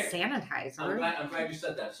isn't okay. a sanitizer. I'm glad you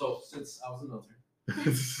said that. So since I was in the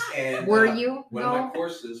military, and Were you? one of my No.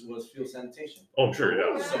 courses was fuel sanitation. Oh, I'm sure,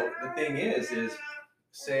 yeah. So the thing is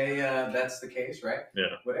say that's the case, right? Yeah.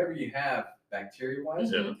 Whatever you have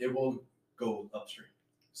bacteria-wise, Mhm. it will go upstream.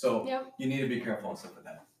 So Yep. you need to be careful and stuff like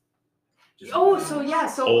that. Just- Oh, so yeah.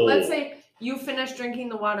 So Oh. let's say you finish drinking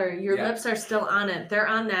the water. Your Yeah. lips are still on it. They're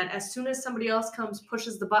on that. As soon as somebody else comes,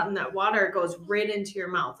 pushes the button, that water goes right into your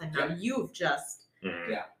mouth, and now Yeah. you've just Mhm.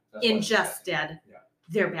 Yeah. that's what I'm saying. ingested Yeah.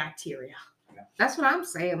 their bacteria. That's what I'm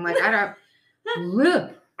saying. Like I don't.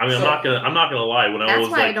 Ugh. I mean, So- I'm not gonna lie. When I That's was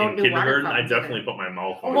why I like don't in do water kindergarten, I fountains definitely either. put my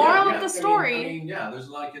mouth Oh, on Moral it. of yeah, the I mean- story. I mean, yeah, there's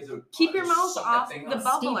a lot of kids that Keep your mouth suck that off thing the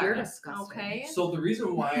up. Steve, you're bubbler. disgusting. Okay. So the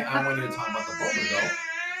reason why I wanted to talk about the bubbler though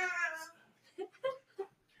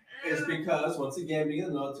is because once again, being in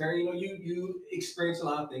the military, you experience a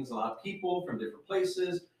lot of things, a lot of people from different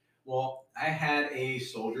places. Well, I had a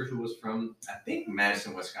soldier who was from, I think,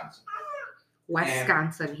 Madison, Wisconsin.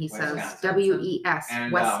 Wisconsin, he says. Wisconsin. WES.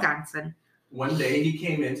 And, Wisconsin. One day he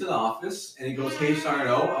came into the office and he goes, "Hey,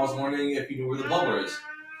 Sarno, I was wondering if you knew where the bubbler is."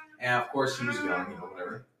 And of course he was young,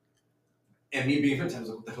 whatever. And me being from Texas,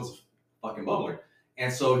 what the hell's a fucking bubbler?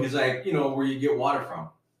 And so he's like, where you get water from.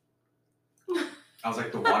 I was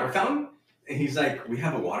like, the water fountain? And he's like, we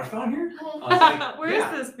have a water fountain here? I was like, Where's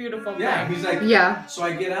yeah. this beautiful Yeah, thing? he's like, Yeah. So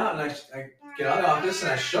I get out and I get out of the office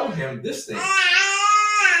and I show him this thing.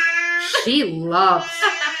 She loves.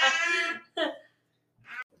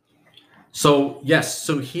 So yes,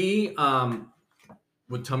 so he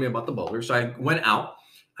would tell me about the bubbler. So I went out.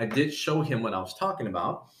 I did show him what I was talking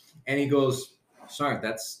about, and he goes, "Sorry,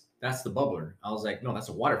 that's the bubbler." I was like, "No, that's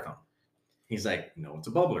a water fountain." He's like, "No, it's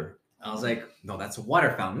a bubbler." I was like, "No, that's a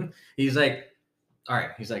water fountain." He's like, "All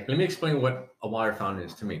right." He's like, "Let me explain what a water fountain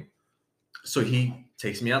is to me." So he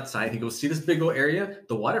takes me outside. He goes, "See this big old area?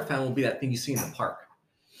 The water fountain will be that thing you see in the park.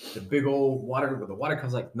 The big old water where the water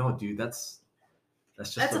comes." Like, no, dude, that's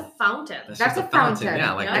just That's a fountain. That's just a fountain.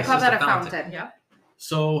 Yeah, like Yeah. I that's call just that a fountain. Yeah.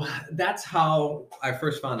 So that's how I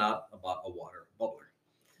first found out about a water bubbler.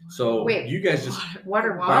 So Wait. you guys just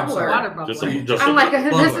Water I'm sorry. bubbler. Water bubbler. Just I'm like,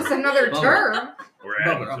 Bubbler. this is another Bubbler. term. we're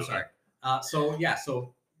adding bubbler. I'm to it. sorry.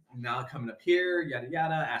 So now coming up here, yada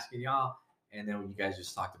yada, asking y'all, and then you guys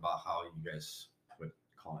just talked about how you guys would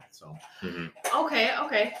call it. So Mhm.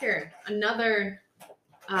 Okay. Here, another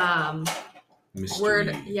mystery.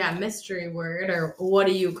 word. Yeah, mystery word, or what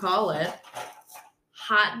do you call it?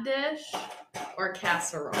 Hot dish or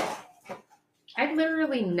casserole? I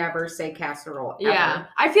literally never say casserole. Ever. Yeah,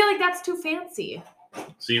 I feel like that's too fancy.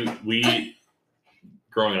 See, we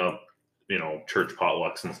growing up, church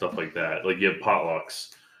potlucks and stuff like that. Like you have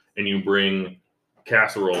potlucks, and you bring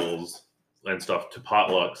casseroles and stuff to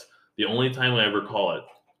potlucks. The only time I ever call it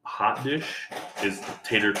hot dish is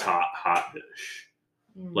tater tot hot dish.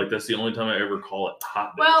 Mm. Like that's the only time I ever call it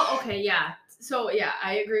hot dish. Well, okay, yeah. So yeah,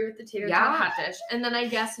 I agree with the tater Yeah. tot hot dish, and then I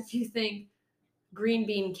guess if you think green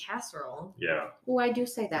bean casserole, Yeah. Oh, I do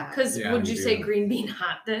say that. because Yeah, would you you say do. green bean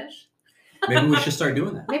hot dish? Maybe we should start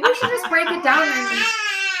doing that. Maybe we should just break it down.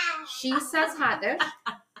 She says hot dish.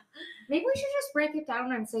 Maybe we should just break it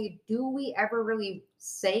down and say, do we ever really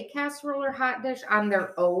say casserole or hot dish on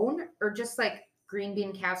their own, or just like green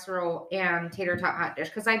bean casserole and tater tot hot dish?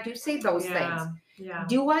 Because I do say those things. Yeah.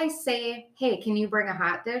 Do I say, hey, can you bring a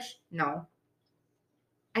hot dish? No.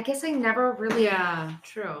 I guess I never really. Yeah,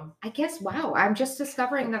 true. I guess, wow, I'm just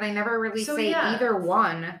discovering that I never really So, say yeah. either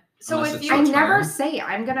one. So Unless if it's you I your never turn. say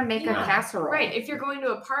I'm going to make Yeah. a casserole. right, if you're going to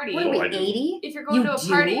a party, What are we, I do. 80? if you're going You to a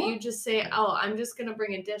party, do? you just say, "Oh, I'm just gonna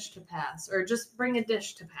bring a dish to pass," or just bring a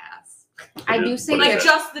dish to pass. I But do is- say but Like is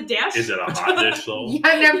just the dish. Is it a hot dish though? Yeah,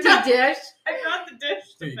 an empty dish. I brought the dish.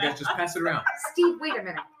 Dude, you guys just pass it around. Steve, wait a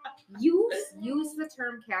minute. Use the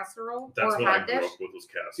term casserole That's or what I hot grew dish. up with was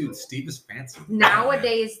casserole. Dude, Steve is fancy.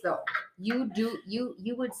 Nowadays, though, you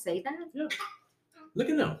would say that? Look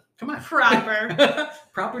at him. Come on. Proper.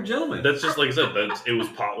 Proper gentleman. That's just like I said. It was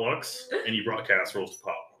potlucks, and you brought casseroles to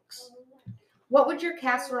potlucks. What would your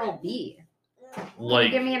casserole be? Can you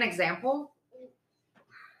Like give me an example?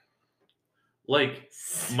 Like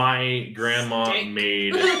my grandma Steak.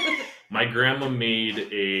 made a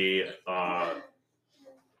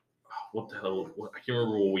what the hell? I can't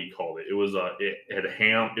remember what we called it. It was it had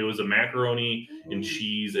ham. It was a macaroni and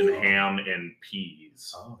cheese and ham and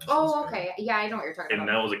peas, Oh, that sounds Oh, good. okay. Yeah, I know what you're talking and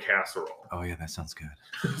about. that was a casserole. Oh yeah, that sounds good.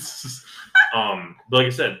 But like I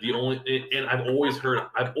said, the only and I've always heard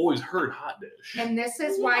hot dish. And this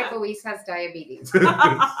is why Luis has diabetes.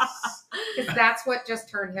 Because that's what just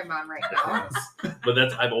turned him on right now. But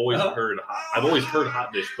I've always heard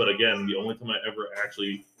hot dish. But again, the only time I ever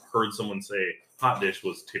actually heard someone say hot dish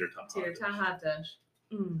was tater tot. Tater tot hot dish.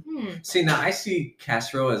 See, now I see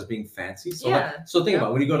casserole as being fancy. So, Yeah. so think about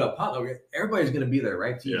it, when you go to a potluck, everybody's gonna be there,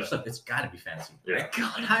 right? To eat Yeah. stuff. It's got to be fancy. Yeah. Right?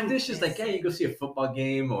 God, hot dish is like, hey, you go see a football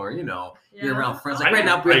game, or you're around friends. I Like right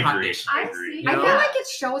now, we're agree. hot dish. I agree. see. I You feel know? like it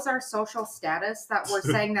shows our social status that we're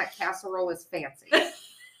saying that casserole is fancy.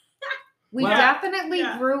 We Well, definitely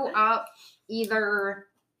yeah. grew up either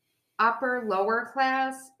upper, lower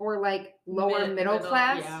class or like lower middle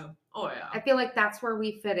class. Yeah. Oh yeah. I feel like that's where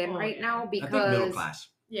we fit in Oh, right yeah. now I think because middle class.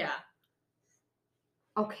 Yeah.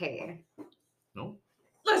 okay. No.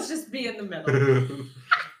 Let's just be in the middle.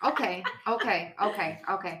 Okay. But I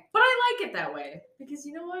like it that way because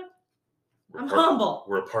you know what? I'm We're- humble.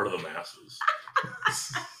 We're a part of the masses.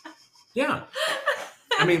 Yeah.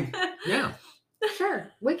 I mean, yeah. Sure.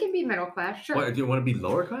 We can be middle class. Sure. What, do you want to be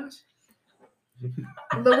lower class?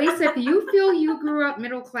 Luis, if you feel you grew up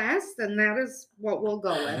middle class, then that is what we'll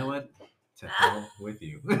go You with. know what? To hell with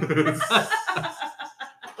you. Listen,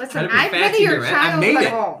 Try to be I pity fancy your here, man. I child made at it.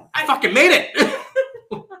 home. I fucking made it.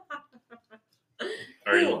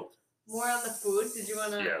 Are you? Ooh, more on the food. Did you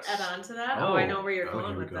want to Yes. add on to that? Oh, I know where you're oh, going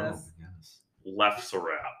here we with go. this. Yes. Lefse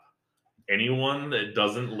wrap. Anyone that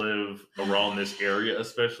doesn't live around this area,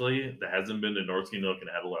 especially that hasn't been to North Nook and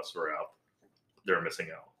had a Lefse wrap, they're missing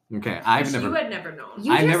out. Okay, I've You never. had never known.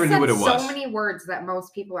 You I just never knew said what it so was. many words that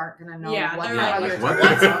most people aren't going to know Yeah, what they're the hell like, you're what?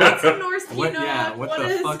 talking about. What's a North What? Nook? Yeah. What the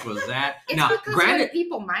is- fuck was that? It's Now, because when granted,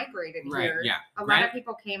 people migrated right? here, Yeah. a lot of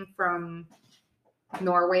people came from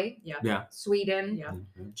Norway, Yeah. Sweden. Yeah.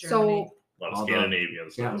 So, Germany. A lot of All the-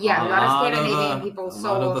 Scandinavians. Yeah, Yeah, a lot of Scandinavian the- people, A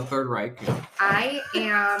so- lot of the Third Reich. I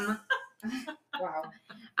am wow.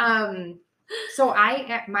 So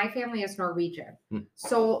my family is Norwegian. Hmm.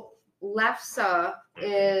 So lefse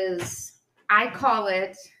is, I call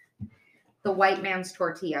it the white man's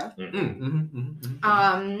tortilla. Yeah,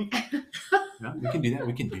 we can do that.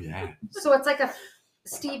 We can do that. So it's like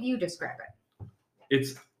Steve, you describe it.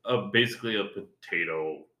 It's basically a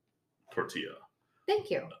potato tortilla. Thank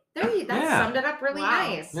you. That Yeah. summed it up really Wow.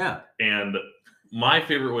 nice. Yeah. And my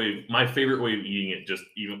favorite way of eating it, just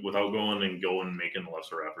even without going and making a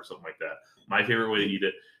lefse wrap or something like that. My favorite way to eat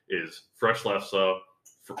it is fresh lefse,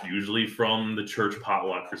 usually from the church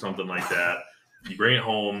potluck or something like that. You bring it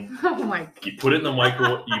home, Oh my god. you put it in the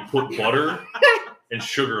microwave, you put butter and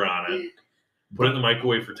sugar on it, put it in the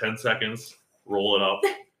microwave for 10 seconds, roll it up.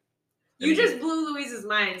 You and just blew Louise's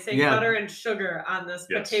mind saying Yeah. butter and sugar on this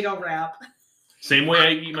Yes. potato wrap. Same way I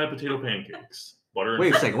eat my potato pancakes. Butter and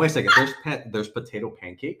Wait a sugar. second. There's potato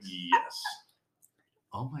pancakes. Yes.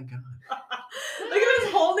 Oh my god. Look at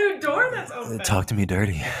this whole new door that's open. to me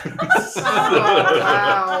dirty. Oh,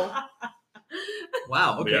 wow.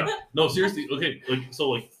 Wow. Okay. Yeah. No, seriously. Okay. Like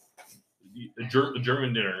a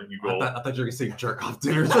German dinner, you go. I thought you were gonna say jerk off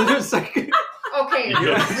dinner for a second. Okay, You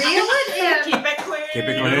reel go- it in. Keep it clean. Keep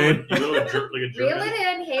it You clean. go to like a Reel German,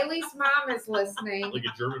 it in. Haley's mom is listening. like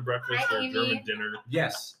a German breakfast Hi, or a Amy. German dinner,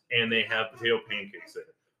 Yes. and they have potato pancakes in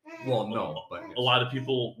it. Well, no, but A lot of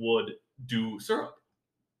people would do syrup.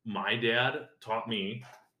 My dad taught me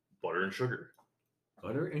butter and sugar.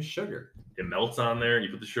 butter and sugar. It melts on there. You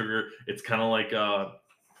put the sugar. It's kind of like I'm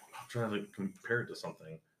trying to compare it to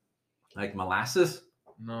something. Like molasses.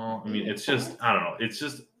 No, I mean it's just I don't know. It's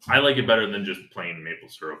just I like it better than just plain maple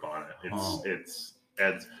syrup on it. Oh. It's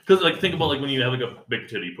adds because like think about like when you have like a big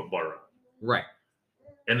potato, you put butter on it. Right.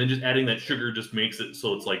 And then just adding that sugar just makes it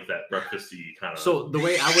so it's like that breakfasty kind of. So the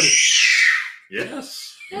way I would.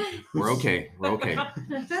 yes, We're okay. We're okay.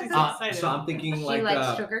 excited. So I'm thinking She like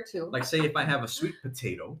likes sugar too. like say if I have a sweet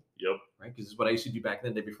potato, yep. right? Because this is what I used to do back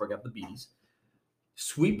in the day before I got the bees.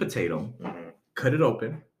 Sweet potato, Mhm. cut it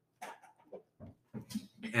open,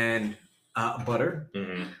 and butter,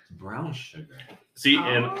 Mhm. brown sugar. See,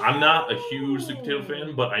 and I'm not a huge sweet Oh. potato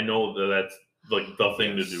fan, but I know that that's like the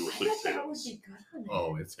thing to do with I sweet bet that would potatoes. be good on it.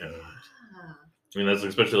 Oh, it's good. Ah. I mean, that's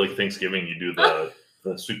especially like Thanksgiving. You do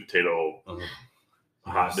the sweet potato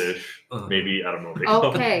hot dish. Maybe. Maybe I don't know. What they call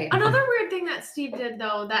it. Okay. Another weird thing that Steve did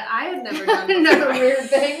though that I had never done. Another before. weird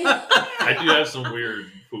thing. I do have some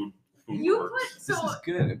weird food food You works. put This so is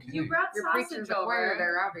good. Okay. you brought You're preaching sausage to the choir over,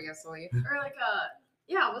 there, obviously. or like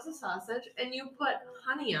it was a sausage, and you put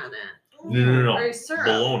honey on it. No. Or syrup.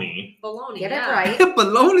 Bologna. Bologna. Get it yeah. right.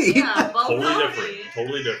 Bologna. Yeah, Totally bologna. different.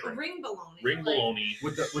 Totally different. Ring bologna. Ring like- bologna.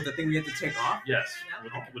 With the thing we had to take off. Yes.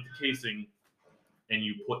 Yeah. With the casing, and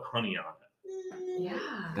you put honey on it. Yeah.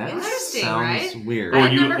 That Interesting, sounds right? weird. I Or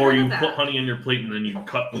had you never heard of put that. honey on your plate, and then you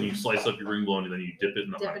cut when you slice up your ring bologna, then you dip it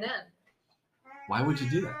in the Dip honey. it in. Why would you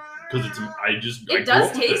do that? Because I It grew does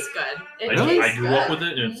up with taste it. good. It I tastes grew good. up with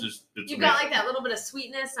it, and it's just it's You amazing. got like that little bit of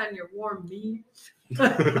sweetness on your warm meat.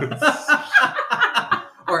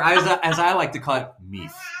 Or as I like to call it, meat.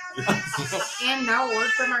 And now a word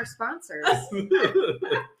from our sponsors.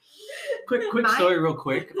 quick My- story real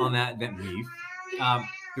quick on that meat.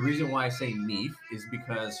 The reason why I say meat is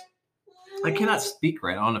because I cannot speak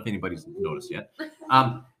right. I don't know if anybody's noticed yet.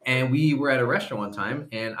 And we were at a restaurant one time,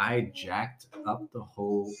 and I jacked up the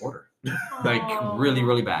whole order, like really,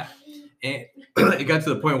 really bad. And it got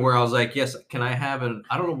to the point where I was like, "Yes, can I have an?"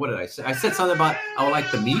 I don't know what did I say. I said something about I would like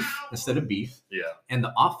the meat instead of beef, Yeah. and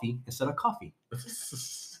the offie instead of coffee.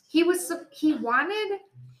 He wanted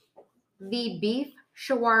the beef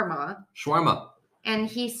shawarma, Shawarma. and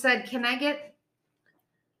he said, "Can I get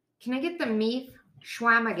the meat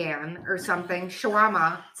shawarma or something?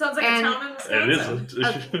 Shawarma Sounds like And- a town in It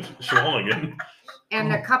Wisconsin. is Shawinigan.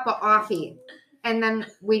 and a cup of offie." And then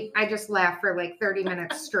I just laughed for like 30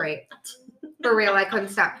 minutes straight. For real, I couldn't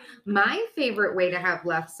stop. My favorite way to have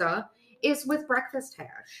lefse is with breakfast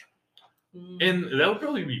hash. And that would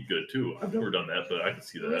probably be good too. I've never done that, but I can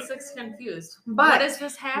see that. Luis's confused. But what is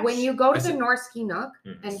this hash? when you go I to the said- Norski Nook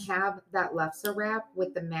Mhm. and have that lefse wrap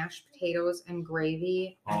with the mashed potatoes and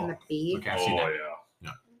gravy and the beef, Okay, I've seen Oh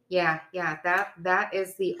that. yeah. yeah, that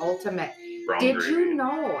is the ultimate. Brown Did gravy. you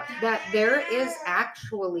know that there is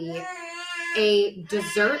actually a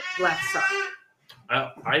dessert lefse?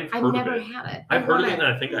 I've I've heard never of it. had it. I've heard of want it,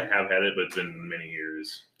 and I think I have had it, but it's been many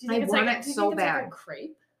years. do you think I it's want like it do you so think it's like bad. a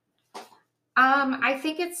crepe? I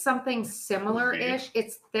think it's something similar-ish.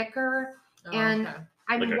 It's thicker. Oh, And- okay.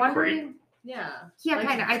 I'm Like a wondering. Yeah. Yeah, Like-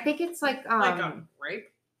 kind of. I think it's like like a grape.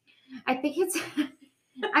 I think it's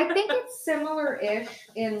I think it's similar-ish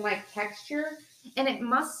in like texture, and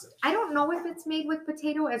I don't know if it's made with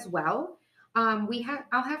potato as well.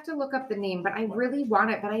 I'll have to look up the name, but I really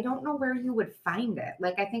want it, but I don't know where you would find it.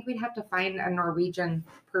 Like I think we'd have to find a Norwegian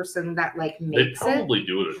person that like They makes it. probably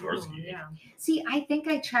do it at Oh, Norski. yeah. See, I think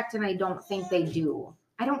I checked and I don't think they do.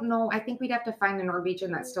 I don't know. I think we'd have to find a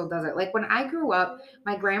Norwegian that still does it. Like when I grew up,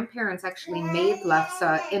 my grandparents actually made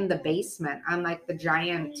lefse in the basement on like the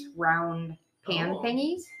giant round pan Oh.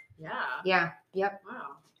 thingies. Yeah. Yeah. Yep.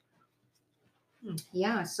 Wow.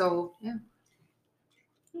 Yeah. So yeah.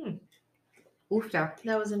 Hmm. Oofta.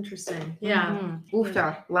 That was interesting. Yeah. Mhm.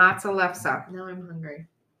 Oofta. Lots of lefse. Now I'm hungry.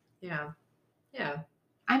 Yeah. Yeah.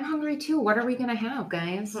 I'm hungry too. What are we gonna have,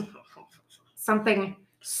 guys? Something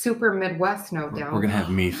super Midwest, no doubt. We're gonna have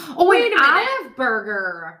meat. Oh, Wait an a minute. olive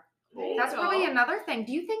burger. Oh, That's go. probably another thing.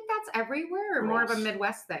 Do you think that's everywhere or more of a Gross.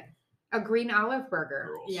 Midwest thing? A green olive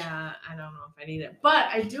burger. gross. Yeah, I don't know if I need it. But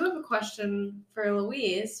I do have a question for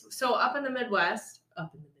Louise. So up in the Midwest,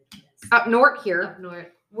 Up north here. up north,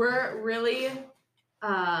 we're really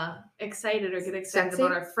excited or get excited Sexy?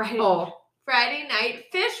 about our Oh. Friday night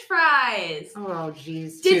fish fries. Oh, jeez.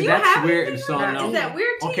 Did See, you that's have weird. anything So, like that? no. Is that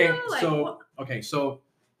weird to Okay, you? Like, so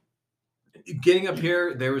getting up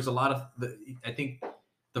here, there was a lot of. I think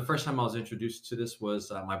the first time I was introduced to this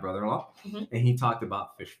was my brother-in-law, Mhm. and he talked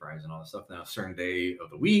about fish fries and all that stuff. Now, a certain day of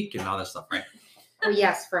the week and all that stuff, right? Oh,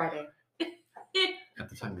 yes, Friday. At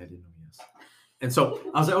the time, I didn't know yes. And so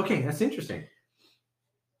I was like, okay, that's interesting.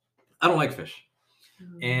 I don't like fish,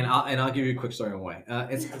 and I'll give you a quick story on why.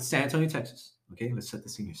 It's San Antonio, Texas. Okay, let's set the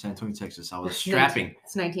scene here. San Antonio, Texas. I was strapping.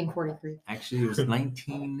 It's 1943. Actually, it was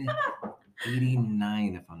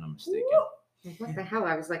 1989, if I'm not mistaken. What the hell?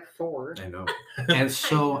 I was like 4. I know. And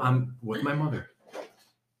so I'm with my mother.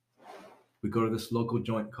 We go to this local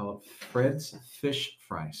joint called Fred's Fish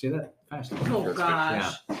Fry. See that? Fast. Oh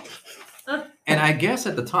gosh. And I guess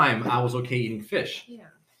at the time I was okay eating fish. Yeah.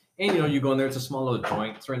 And you go in there, it's a small little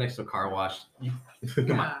joint. It's right next to a car wash.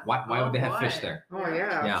 Come on. Yeah. Why would they have fish boy. there? Oh,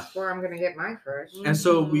 yeah. Yeah. That's where I'm going to get my fish. And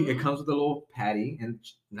so Mhm. it comes with a little patty and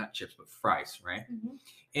not chips, but fries, right? Mhm.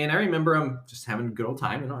 And I remember I'm just having a good old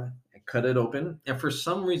time. I cut it open, and for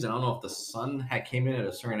some reason, I don't know if the sun had came in at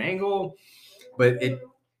a certain angle, but it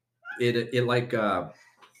like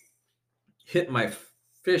hit my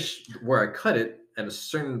fish where I cut it at a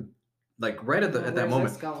certain like right at that Where's moment,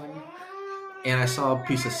 this going? and I saw a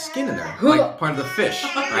piece of skin in there, like part of the fish,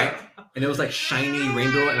 right? And it was like shiny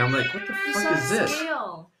rainbow, and I'm like, what the You fuck saw is this?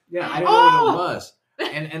 scale. Yeah, I didn't know what it was.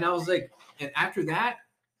 And I was like, and after that,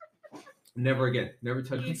 never again. Never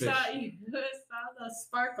touched You a fish. you saw the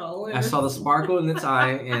sparkle. I saw the sparkle in its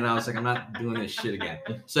eye, and I was like, I'm not doing this shit again.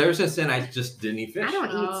 So ever since then, I just didn't eat fish. I don't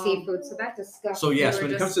Oh. eat seafood, so that disgusts So me. yes, You were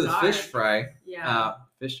when it comes just to the fish scarred. fry, Yeah.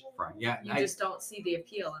 yeah, You just don't see the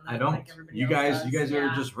appeal in it. I don't. Like everybody You else guys, does. you guys are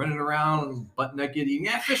Yeah. just running around butt naked eating.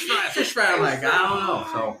 Yeah, fish fry, fish fry. I'm like, I don't know.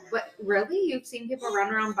 So But really, you've seen people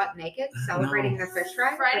run around butt naked celebrating the fish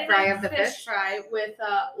fry, Friday the fry night of the fish fry with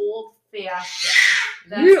Old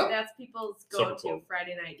Fashioned. Yeah. That's people's Supper go-to club.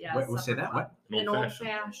 Friday night. Yeah. Wait, we'll say supper that. club. What? An old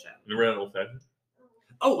fashioned. You ever had an old fashioned?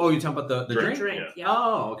 Oh, you're talking about the drink? Drink. Yeah. Yeah.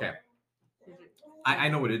 Oh, okay. I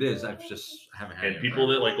know what it is. I haven't had it. And people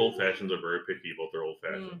that like old fashions are very picky about their old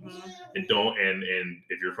fashions, Mhm. and don't. And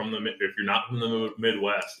if you're not from the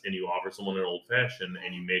Midwest and you offer someone an old fashioned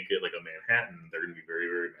and you make it like a Manhattan, they're gonna be very,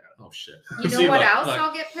 very mad. Oh shit. You know See, what look, else look.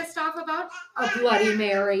 I'll get pissed off about? A Bloody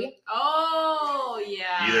Mary. Oh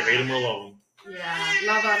yeah. You either hate them or love them. Yeah.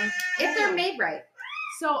 Love them if they're made right.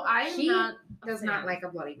 So I'm She not Does a not fan. like a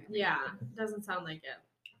Bloody Mary. Yeah, doesn't sound like it.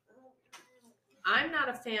 I'm not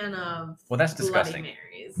a fan of Well, that's Bloody disgusting.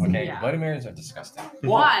 Marys. Okay, Yeah. Bloody Marys are disgusting.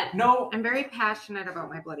 What? No. I'm very passionate about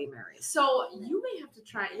my Bloody Marys. So you may have to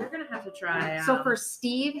try. You're gonna have to try. So for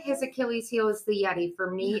Steve, his Achilles heel is the Yeti. For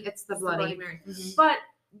me, it's the it's the Bloody. Mary. Mhm. But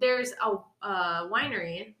there's a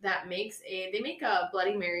winery that makes a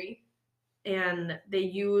Bloody Mary, and they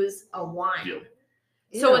use a wine. Yep.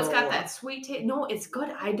 So it's got Ew. that sweet taste. No, it's good.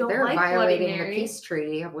 I don't They're like Bloody violating the Mary. peace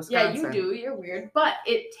treaty of Yeah, Wisconsin. you do. You're weird, but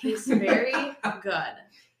it tastes very good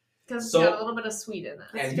because it's So- got a little bit of sweet in it.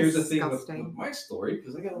 And here's the thing with disgusting. my story,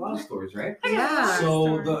 because I got a lot of stories, right? Yeah.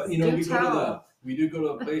 So Stories. we do go to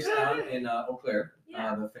a place down in Eau Claire,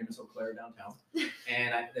 Yeah. the famous Eau Claire downtown,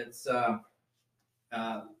 and that's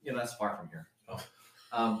that's far from here.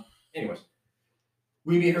 So, anyways,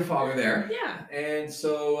 we meet her father there, Yeah. and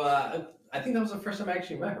so I think that was the first time I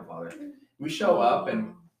actually met her father. We show up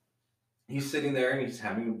and he's sitting there and he's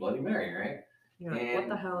having a Bloody Mary, right? You're like, what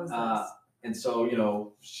the hell is this? And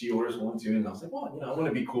so, she orders one too, and I was like, well, I want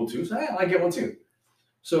to be cool too, so I get one too.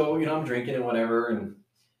 So, I'm drinking and whatever, and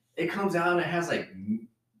it comes out and it has like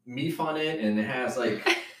meat on it, and it has like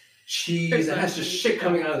cheese, it has just shit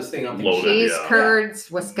coming out of this thing. I'm thinking, Loaded, Cheese yeah. curds,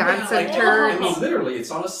 Wisconsin like, turds. I mean, literally, it's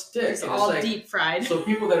on a stick. It's and all like, deep fried. so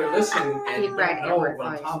people that are listening and Deep don't fried know and what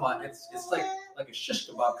I'm refried. talking about, it's like a shish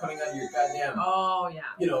kebab coming out of your goddamn Oh yeah.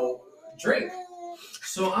 drink.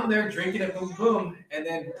 So I'm there drinking it, boom, boom, and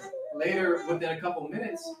then later, within a couple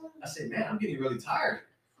minutes, I say, man, I'm getting really tired.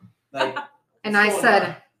 Like, And what's I going said,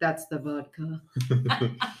 on? that's the vodka.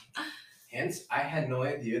 Hence, I had no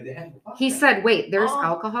idea they had vodka. He said, wait, there's Oh.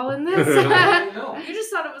 alcohol in I this? didn't know. You just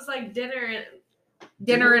thought it was like dinner and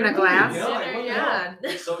Dinner in a glass? Yeah, like, Dinner, what the yeah.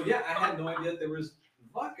 hell? So yeah, I had no idea that there was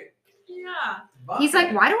vodka. yeah. He's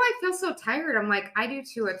like, why do I feel so tired? I'm like, I do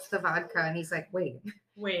too. It's the vodka. And he's like, wait,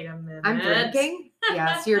 Wait a minute. I'm drinking?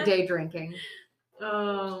 Yes, you're day drinking.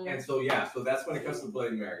 Oh. And so that's when it comes to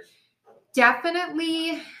Bloody Marys.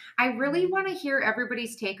 Definitely. I really want to hear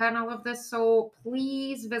everybody's take on all of this. So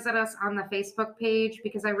please visit us on the Facebook page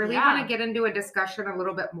because I really Yeah. want to get into a discussion a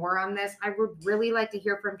little bit more on this. I would really like to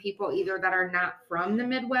hear from people either that are not from the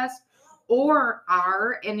Midwest or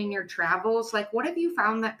are and in your travels. Like, what have you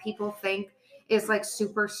found that people think is like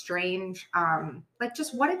super strange? Like,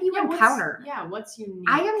 just what have you encountered? What's unique?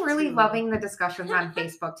 I am really to- loving the discussions on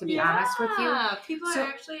Facebook, to be honest with you. Yeah, people So- are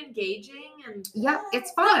actually engaging and Yep,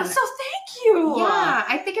 it's fun. So thank you. Yeah,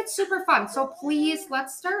 I think it's super fun. So please,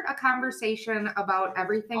 let's start a conversation about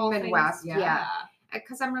everything All things- Midwest. yeah.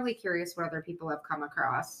 Because I'm really curious what other people have come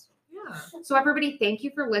across. Yeah. So everybody, thank you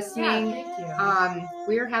for Yeah, listening. thank you.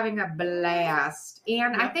 We're having a blast,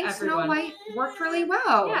 and I Yep, think everyone. Snow White worked really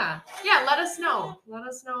well. Yeah. Let us know. Let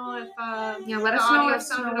us know if Yeah, let the us know audio if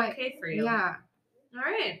Snow sounded White. okay for you. Yeah. All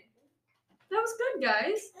right. That was good,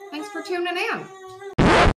 guys. Thanks for tuning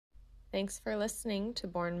in. Thanks for listening to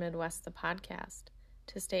Born Midwest, the podcast.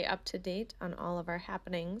 To stay up to date on all of our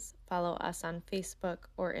happenings, follow us on Facebook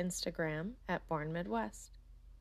or Instagram at Born Midwest.